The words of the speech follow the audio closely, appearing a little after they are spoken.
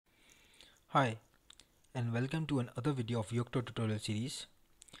Hi, and welcome to another video of Yocto tutorial series.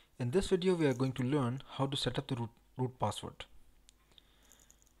 In this video we are going to learn how to set up the root password.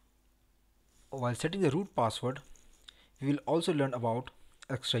 While setting the root password, we will also learn about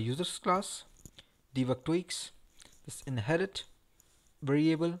Extrausers class, Debug-tweaks, this inherit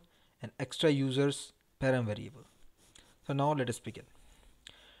variable, and Extrausers param variable. So now let us begin.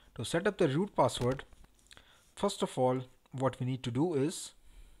 To set up the root password, first of all, what we need to do is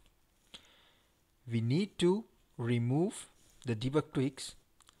we need to remove the Debug-tweaks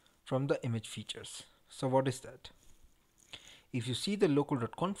from the image features. So what is that? If you see the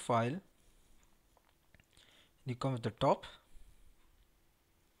local.conf file, you come at the top.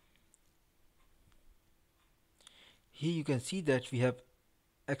 Here you can see that we have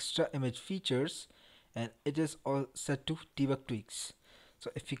extra image features and it is all set to Debug-tweaks. So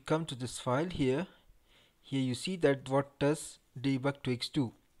if you come to this file here you see that what does Debug-tweaks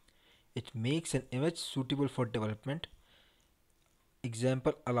do? It makes an image suitable for development.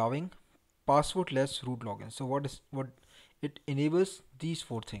 Example, allowing passwordless root login. So what it enables these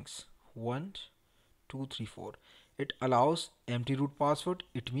four things. 1, 2, 3, 4. It allows empty root password.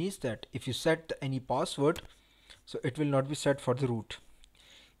 It means that if you set any password, so it will not be set for the root.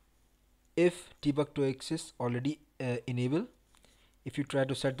 If Debug-tweaks is already enabled, if you try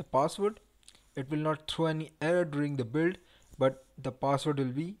to set the password, it will not throw any error during the build, but the password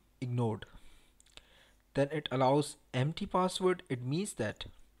will be ignored. Then it allows empty password. It means that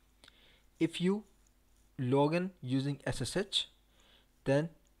if you log in using SSH, then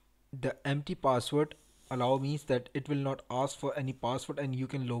the empty password allow means that it will not ask for any password and you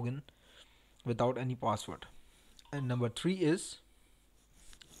can log in without any password. And number 3 is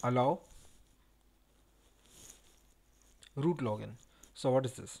allow root login. So what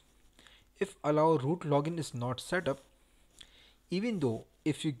is this? If allow root login is not set up, even though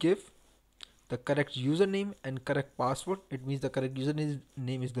if you give the correct username and correct password, it means the correct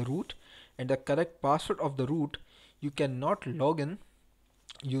username is the root and the correct password of the root, you cannot log in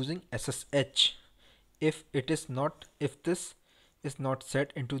using SSH if this is not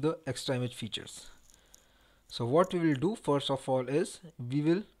set into the extra image features. So what we will do first of all is we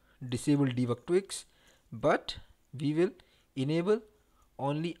will disable Debug-tweaks, but we will enable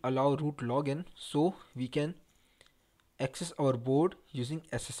only allow root login so we can access our board using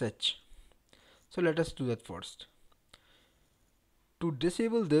SSH. So let us do that first. To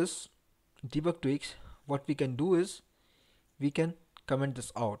disable this Debug-tweaks, what we can do is we can comment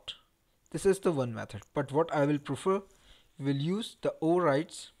this out. This is the one method, but what I will prefer, we will use the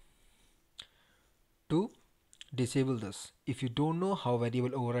overrides to disable this. If you don't know how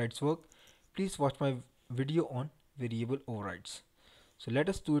variable overrides work, please watch my video on variable overrides. So let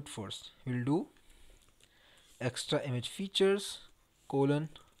us do it first. We'll do extra image features colon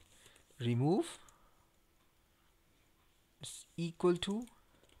remove is equal to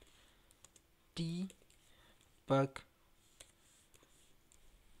Debug-tweaks.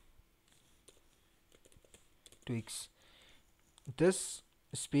 This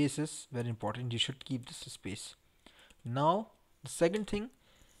space is very important. You should keep this space. Now the second thing,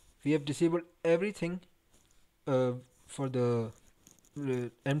 we have disabled everything for the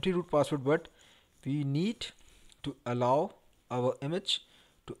empty root password, but we need to allow our image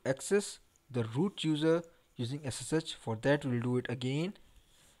to access the root user using SSH. For that we'll do it again,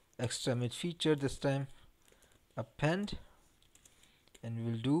 extra image feature, this time append, and we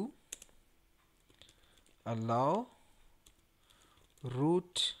will do allow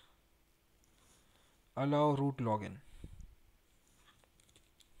root login.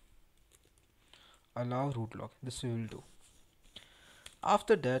 Allow root login. This we will do.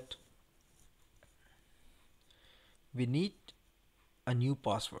 After that, we need a new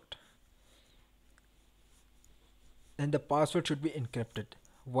password, and the password should be encrypted.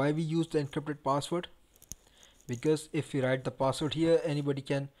 Why we use the encrypted password? Because if we write the password here, anybody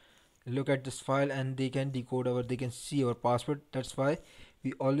can look at this file and they can decode they can see our password. That's why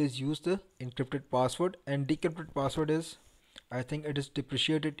we always use the encrypted password. And decrypted password is, I think it is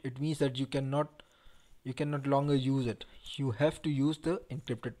depreciated. It means that you cannot longer use it. You have to use the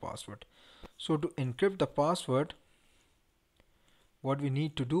encrypted password. So to encrypt the password, what we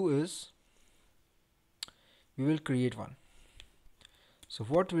need to do is we will create one. So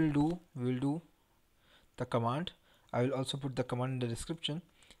what we'll do, we will do the command. I will also put the command in the description,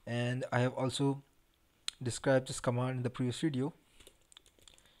 and I have also described this command in the previous video.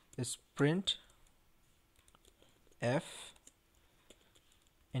 Is print f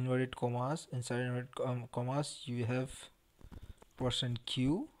inverted commas, inside inverted commas you have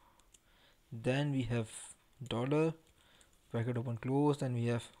 %q, then we have dollar bracket open close, then we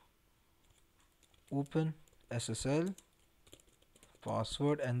have open SSL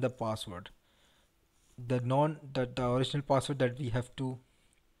password and the password, the original password that we have to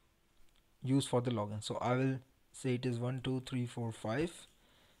use for the login. So I will say it is 12345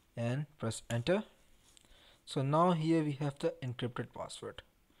 and press enter. So now here we have the encrypted password.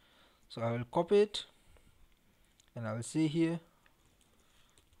 So I will copy it and I will say here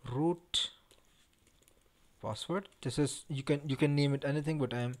root password. This is, you can name it anything,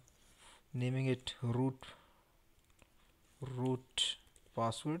 but I am naming it root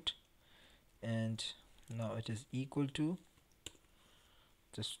password, and now it is equal to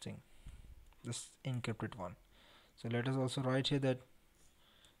this thing, this encrypted one. So let us also write here that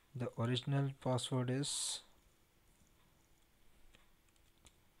the original password is,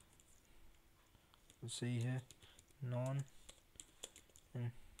 let's say here, non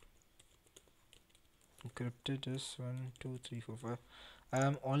encrypted is 12345. I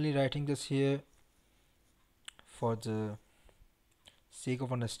am only writing this here for the sake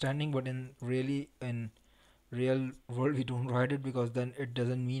of understanding, but in real world we don't write it, because then it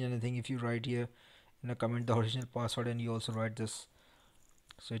doesn't mean anything if you write here in a comment the original password and you also write this,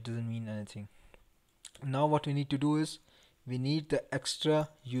 so it doesn't mean anything. Now what we need to do is we need the extra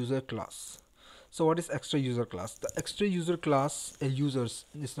user class. So what is extra user class? The extra user class, users,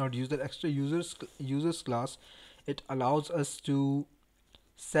 it's not user, extra users class, it allows us to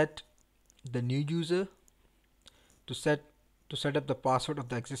set the new user, to set up the password of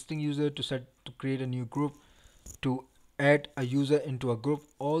the existing user, to create a new group, to add a user into a group.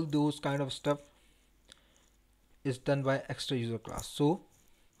 All those kind of stuff is done by extra user class. So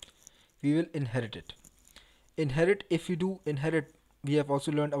we will inherit it. If you do inherit, we have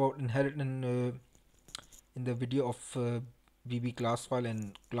also learned about inherit in the video of bb class file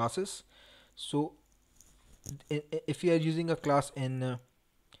and classes. So if we are using a class in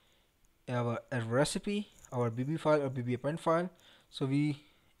our recipe, our bb file or bb append file, so the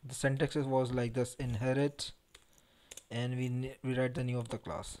syntax was like this: inherit, and we write the name of the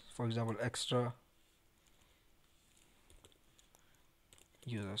class, for example extra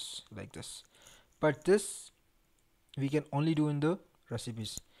users, like this. But this we can only do in the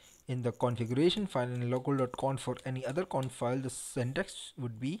recipes. In the configuration file, in local.conf or any other conf file, the syntax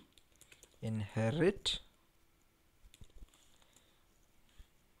would be inherit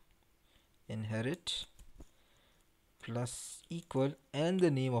plus equal and the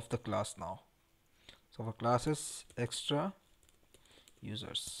name of the class now. So our class is extra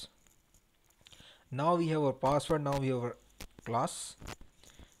users. Now we have our password, now we have our class.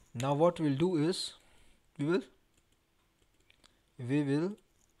 Now what we'll do is we will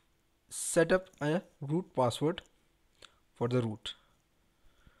set up a root password for the root.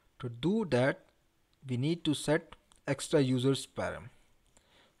 To do that, we need to set extra users param.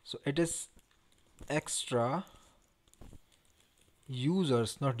 So it is extra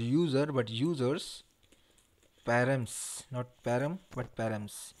users, not user but users, params, not param but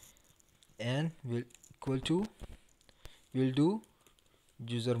params, and will equal to, we'll do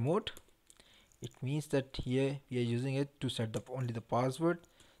user mode. It means that here we are using it to set up only the password,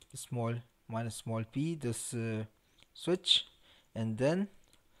 the small minus small p, this switch, and then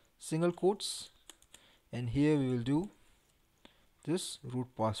single quotes, and here we will do this root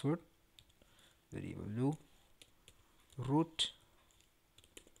password variable, do root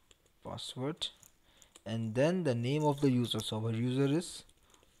password, and then the name of the user. So our user is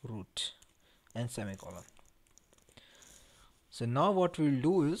root and semicolon. So now what we will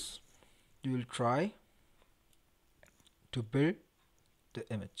do is we will try to build the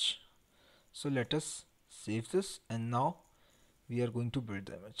image. So let us save this, and now we are going to build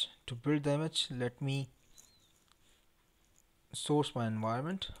the image. To build the image, let me source my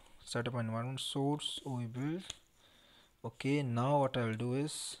environment, set up my environment, source OE build. Okay, now what I will do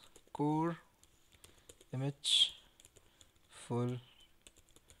is core image full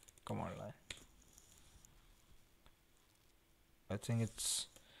command line. I think it's,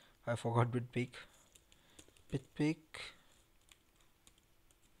 I forgot bitpig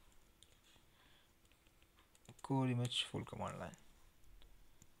core image full command line.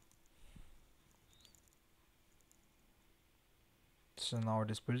 So now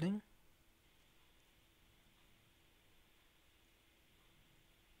it is building.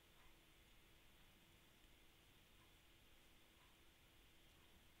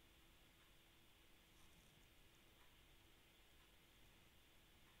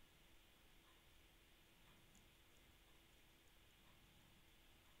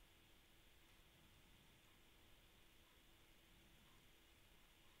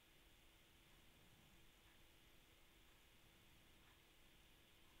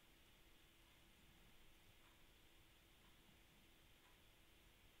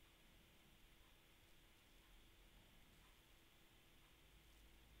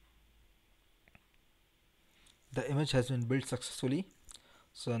 the image has been built successfully.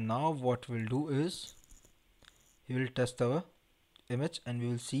 So now what we'll do is we will test our image and we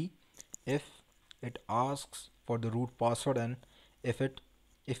will see if it asks for the root password and if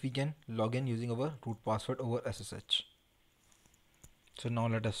we can log in using our root password over SSH. So now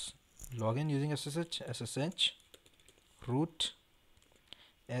let us log in using SSH root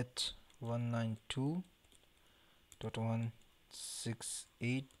at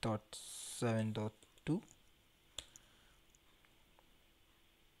 192.168.7.2.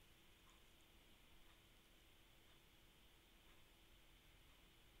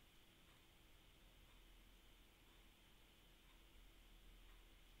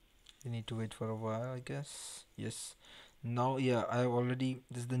 You need to wait for a while, I guess. Yes. Now, yeah, I have already,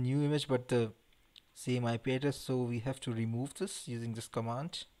 this is the new image, but the same IP address, so we have to remove this using this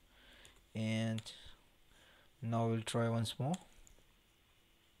command. And now we'll try once more.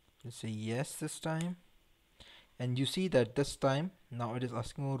 Let's say yes this time. And you see that this time, now it is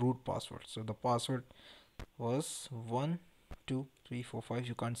asking for root password. So the password was 1, 2, 3, 4, 5.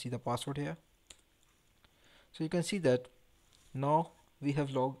 You can't see the password here. So you can see that now we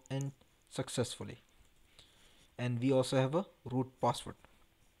have logged in successfully. And we also have a root password.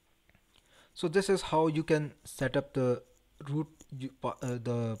 So this is how you can set up the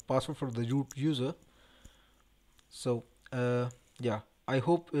the password for the root user. So yeah, I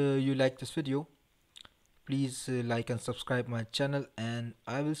hope you like this video. Please like and subscribe my channel, and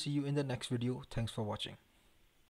I will see you in the next video. Thanks for watching.